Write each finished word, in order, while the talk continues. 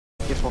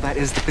Well, that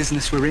is the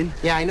business we're in.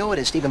 Yeah, I know it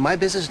is, Stephen. My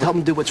business is to help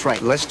them do what's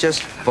right. Let's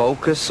just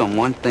focus on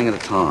one thing at a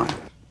time.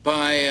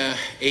 By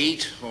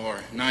 8 or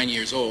 9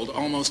 years old,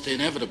 almost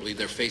inevitably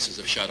their faces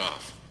have shut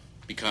off,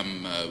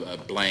 become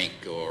blank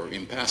or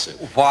impassive.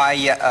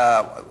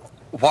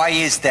 Why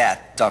is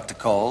that, Dr.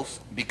 Coles?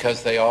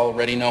 Because they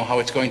already know how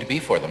it's going to be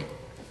for them,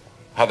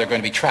 how they're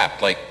going to be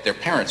trapped, like their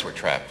parents were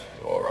trapped,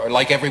 or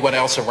like everyone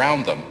else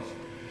around them.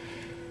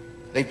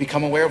 They've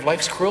become aware of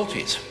life's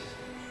cruelties.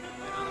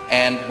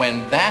 And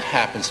when that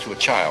happens to a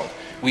child,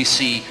 we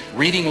see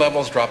reading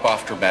levels drop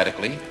off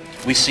dramatically.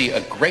 We see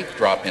a great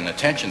drop in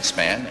attention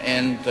span,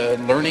 and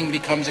learning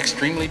becomes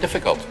extremely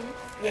difficult.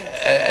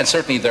 And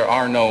certainly there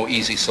are no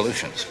easy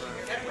solutions.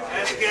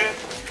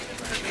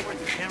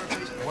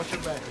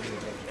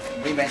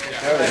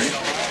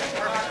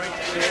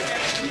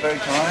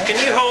 Can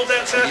you hold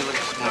that, sir?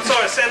 I'm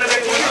sorry, Senator.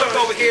 Can you look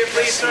over here,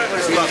 please, sir?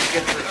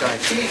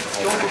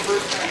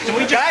 Can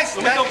we just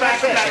go back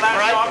to that last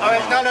all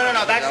right. No,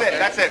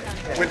 that's it.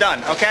 We're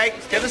done, okay?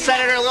 Give the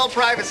senator a little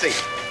privacy.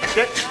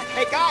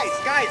 Hey, guys,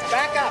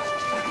 back up.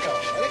 Let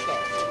it go,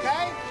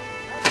 okay?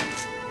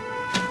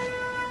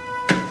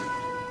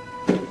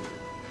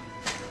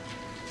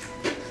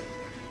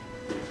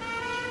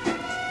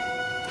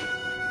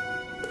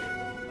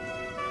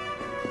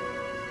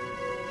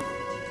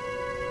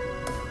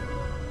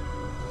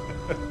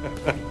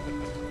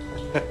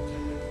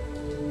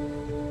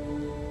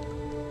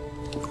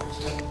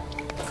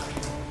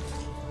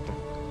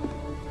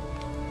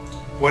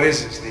 What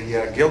is this,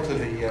 the guilt of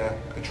the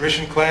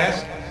patrician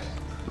class?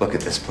 Look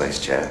at this place,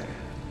 Jack.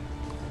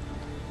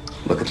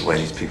 Look at the way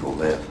these people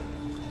live.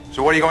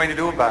 So what are you going to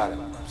do about it?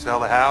 Sell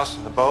the house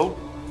and the boat?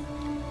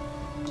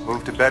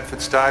 Move to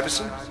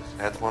Bedford-Stuyvesant?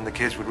 That's one the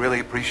kids would really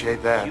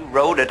appreciate that. You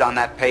wrote it on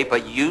that paper.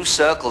 You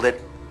circled it.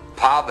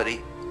 Poverty.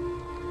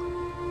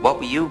 What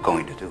were you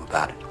going to do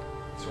about it?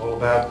 It's all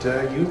about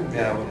you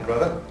now, little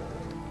brother.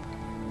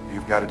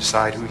 You've got to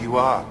decide who you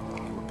are. Are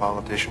you a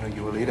politician or are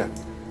you a leader?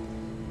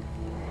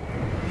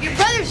 Your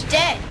brother's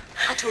dead.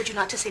 I told you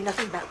not to say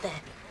nothing about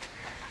that.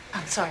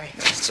 I'm sorry.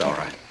 It's all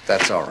right.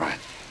 That's all right.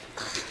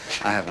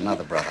 I have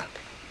another brother.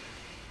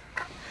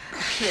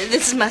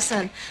 This is my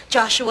son,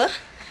 Joshua.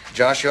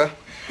 Joshua?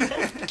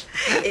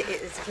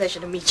 It's a pleasure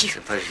to meet you. It's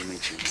a pleasure to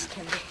meet you. Mr.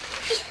 Kennedy.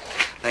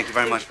 Thank you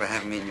very much for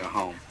having me in your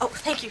home. Oh,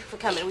 thank you for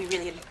coming. We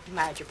really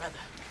admired your brother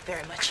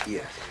very much.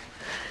 Yes.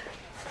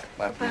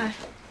 Bye. Bye.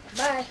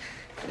 Bye.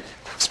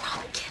 What's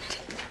wrong with Kennedy?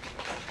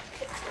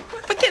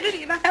 Put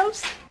Kennedy in the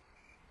house.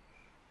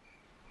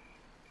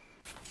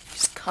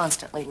 She's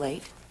constantly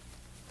late.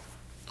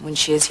 When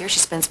she is here, she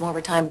spends more of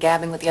her time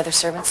gabbing with the other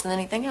servants than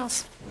anything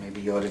else.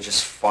 Maybe you ought to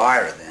just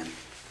fire her then. She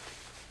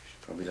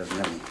probably doesn't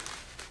have any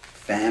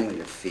family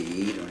to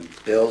feed or any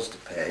bills to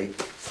pay.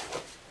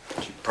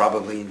 She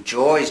probably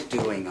enjoys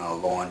doing our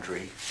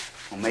laundry.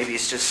 Or maybe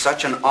it's just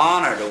such an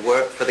honor to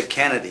work for the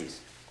Kennedys.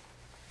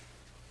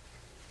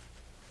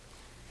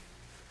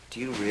 Do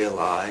you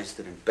realize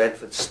that in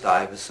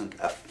Bedford-Stuyvesant,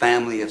 a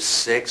family of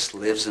 6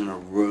 lives in a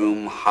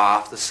room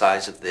half the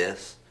size of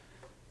this?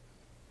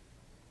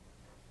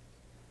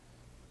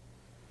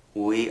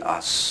 We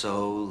are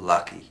so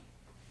lucky.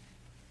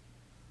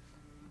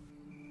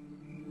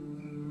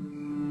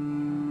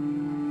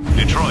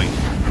 Detroit,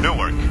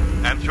 Newark,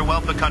 and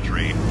throughout the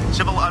country,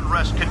 civil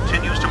unrest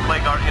continues to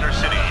plague our inner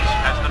cities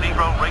as the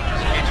Negro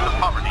rages against the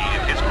poverty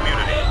in his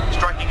community,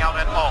 striking out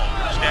at all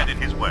who stand in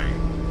his way.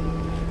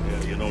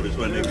 Yeah, you notice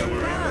when they come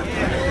around.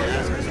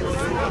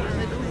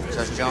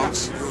 Judge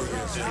Jones?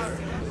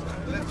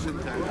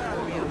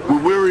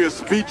 We're weary of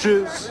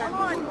speeches.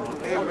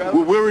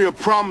 We're weary of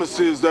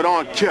promises that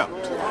aren't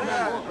kept.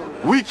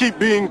 We keep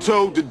being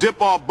told to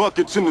dip our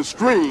buckets in the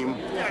stream,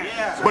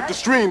 but the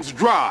stream's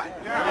dry.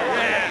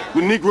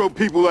 The Negro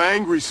people are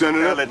angry,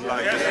 Senator.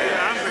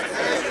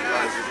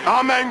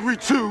 I'm angry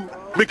too,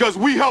 because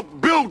we helped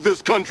build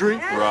this country,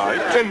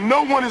 and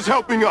no one is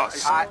helping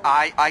us.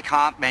 I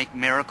can't make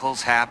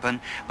miracles happen,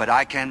 but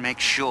I can make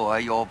sure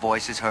your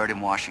voice is heard in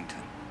Washington.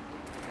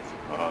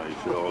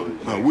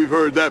 We've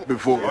heard that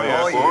before.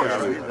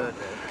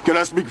 Can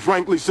I speak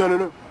frankly,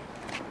 Senator?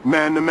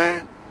 Man to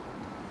man?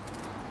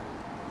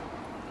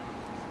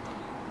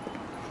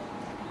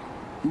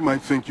 You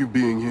might think you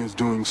being here is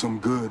doing some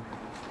good.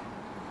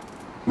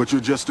 But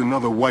you're just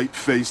another white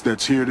face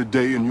that's here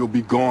today and you'll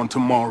be gone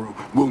tomorrow.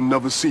 We'll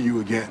never see you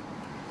again.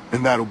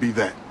 And that'll be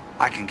that.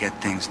 I can get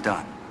things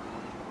done.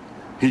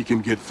 He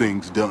can get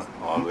things done.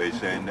 Always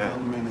saying that.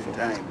 Many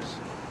times.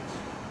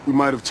 We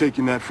might have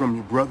taken that from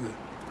your brother.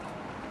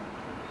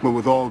 But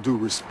with all due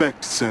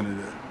respect,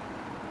 Senator,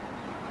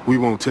 we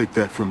won't take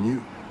that from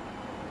you.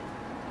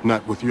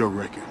 Not with your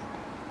record.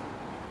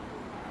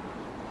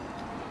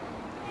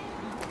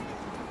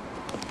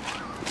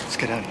 Let's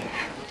get out of here.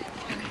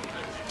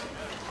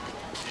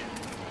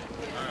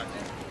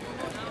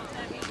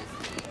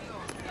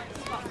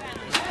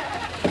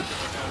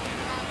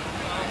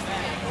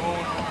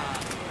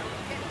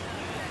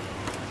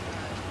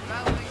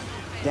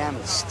 Damn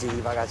it,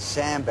 Steve, I got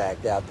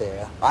sandbagged out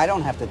there. I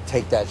don't have to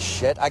take that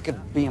shit. I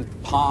could be in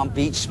Palm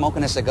Beach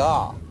smoking a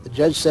cigar. The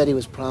judge said he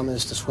was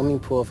promised a swimming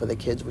pool for the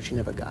kids, which he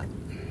never got.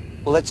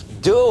 Well, let's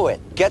do it.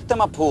 Get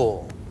them a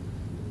pool.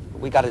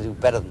 We got to do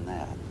better than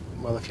that.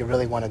 Well, if you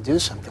really want to do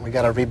something, we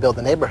got to rebuild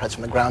the neighborhoods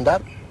from the ground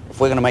up. If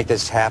we're going to make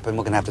this happen,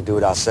 we're going to have to do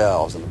it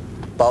ourselves, and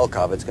the bulk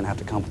of it's going to have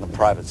to come from the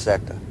private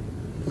sector.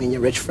 You mean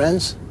your rich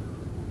friends?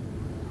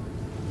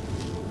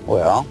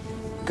 Well,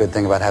 good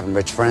thing about having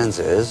rich friends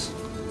is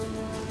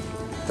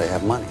they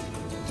have money.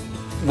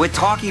 We're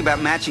talking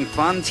about matching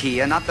funds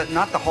here, not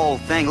the whole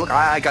thing. Look,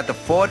 I got the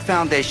Ford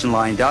Foundation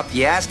lined up.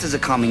 The Astors are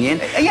coming in.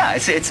 Yeah,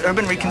 it's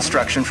urban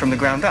reconstruction from the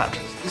ground up.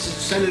 This is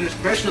the senator's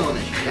personal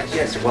initiative.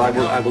 Yes, well,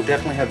 I will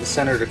definitely have the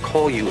senator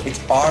call you.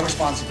 It's our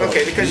responsibility.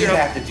 Okay, because, you know,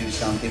 have to do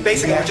something.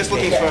 Basically, we're just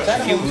looking for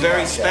a few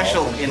very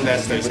special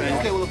investors.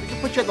 Okay, well, if we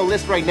can put you on the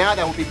list right now,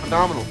 that would be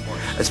phenomenal for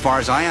us. As far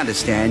as I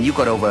understand, you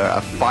got over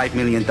 $5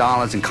 million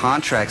in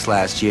contracts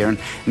last year, and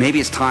maybe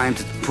it's time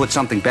to put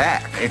something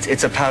back.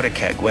 It's a powder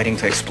keg waiting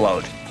to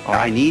explode.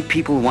 I need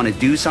people who want to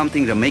do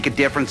something to make a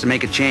difference and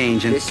make a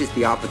change, and this is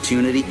the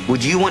opportunity.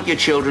 Would you want your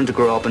children to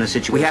grow up in a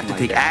situation we have to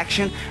take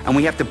action, and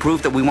we have to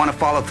prove that we want to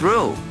follow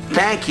through.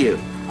 Thank you.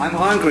 I'm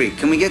hungry.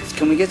 Can we get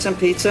some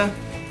pizza?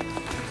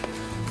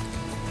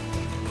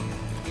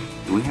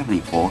 Do we have any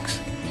forks?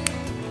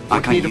 I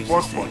need a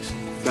fork for us.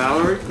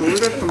 Valerie, can we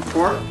get some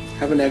fork?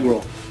 Have an egg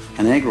roll.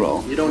 An egg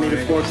roll? You don't need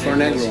a fork for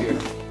an egg roll.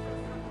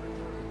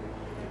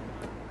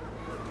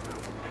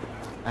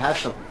 I have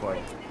something for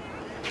you.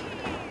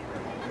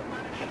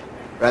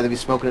 Rather be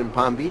smoking it in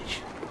Palm Beach?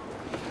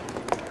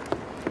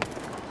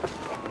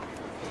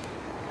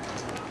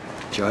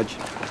 Judge?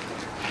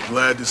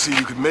 Glad to see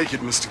you could make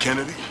it, Mr.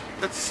 Kennedy.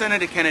 That's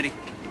Senator Kennedy.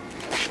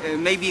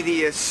 Maybe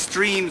the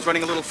stream's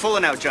running a little fuller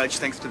now, Judge,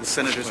 thanks to the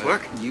senator's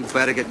work. You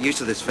better get used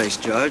to this face,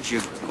 Judge.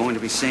 You're going to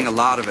be seeing a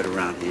lot of it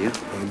around here.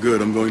 Oh,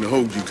 good. I'm going to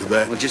hold you to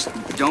that. Well, just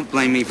don't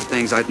blame me for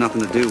things I had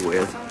nothing to do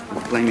with.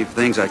 Blame me for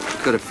things I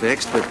could have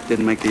fixed, but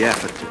didn't make the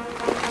effort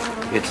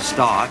to. It's a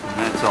start, and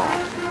that's all.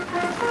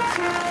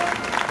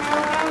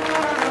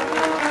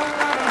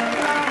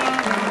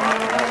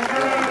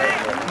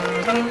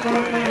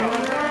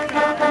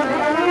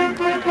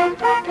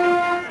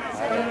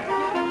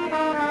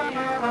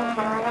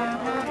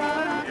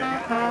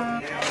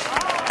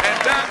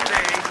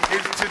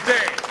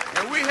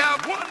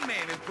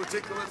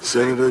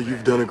 Senator,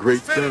 you've done a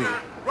great thing.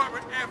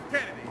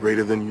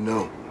 Greater than you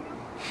know.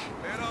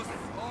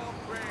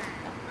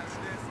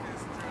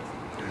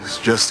 It's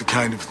just the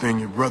kind of thing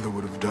your brother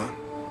would have done.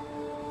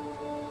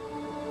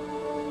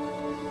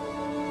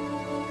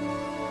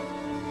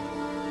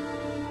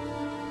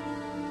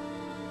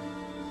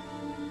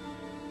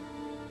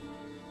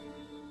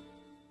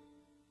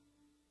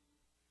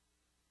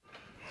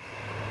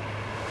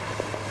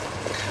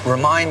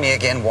 Remind me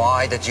again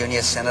why the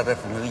junior senator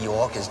from New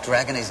York is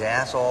dragging his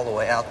ass all the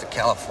way out to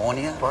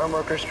California? Farm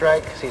worker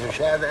strike, Cesar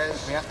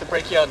Chavez. We have to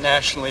break you out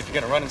nationally if you're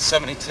going to run in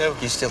 72.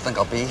 You still think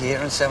I'll be here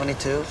in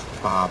 72?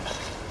 Bob.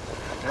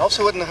 It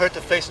also wouldn't hurt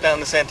to face down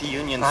this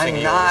anti-union thing.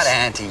 I'm not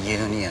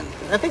anti-union.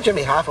 I think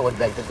Jimmy Hoffa would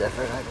beg to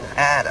differ.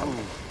 Adam.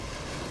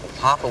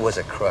 Hoffa was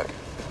a crook.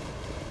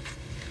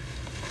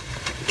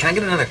 Can I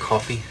get another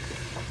coffee?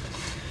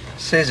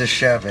 Cesar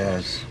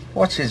Chavez.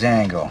 What's his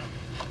angle?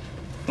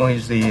 Well,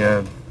 he's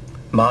the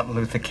Martin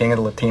Luther King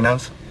of the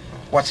Latinos.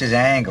 What's his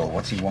angle?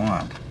 What's he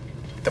want?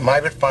 The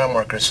migrant farm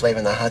workers slave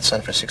in the hot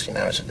sun for 16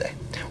 hours a day,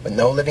 with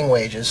no living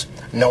wages,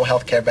 no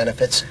health care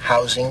benefits,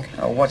 housing.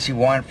 What's he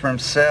want for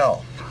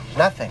himself?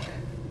 Nothing.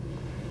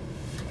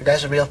 The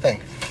guy's a real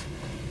thing.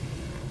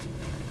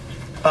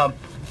 Bob,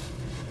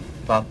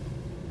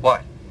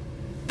 what?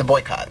 The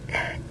boycott.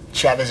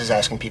 Chavez is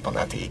asking people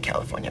not to eat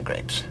California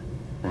grapes.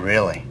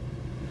 Really?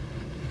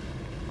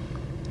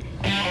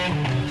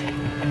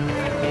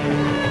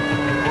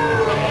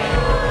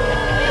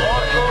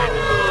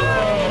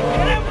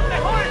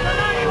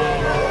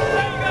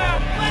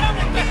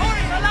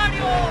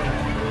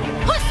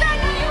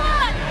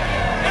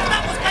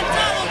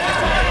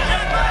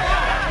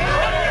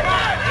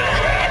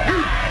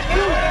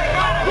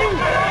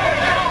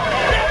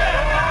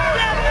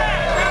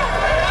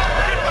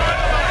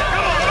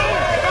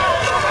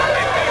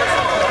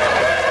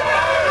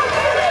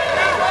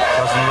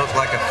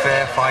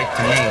 Fair fight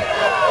to me.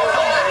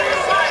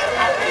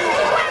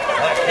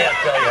 I can't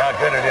tell you how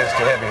good it is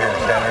to have you here,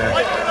 Senator.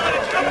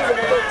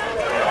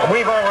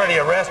 We've already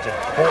arrested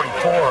 44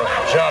 of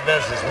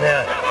Chavez's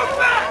men.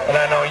 And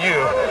I know you,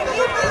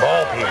 of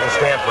all people,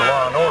 stand for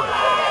law and order.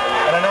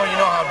 And I know you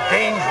know how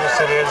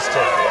dangerous it is to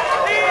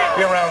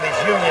be around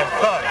these union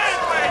thugs.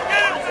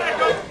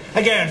 I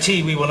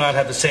guarantee we will not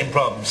have the same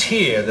problems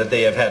here that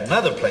they have had in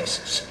other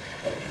places.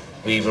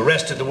 We've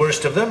arrested the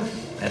worst of them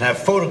and have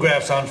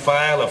photographs on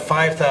file of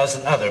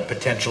 5,000 other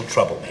potential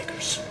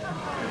troublemakers.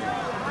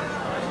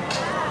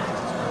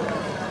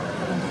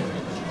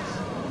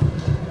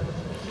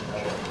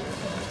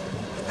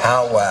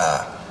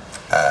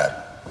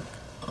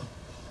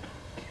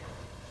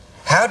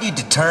 How do you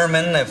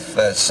determine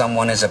if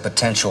someone is a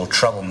potential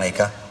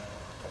troublemaker?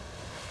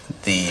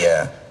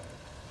 The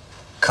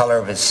color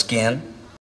of his skin?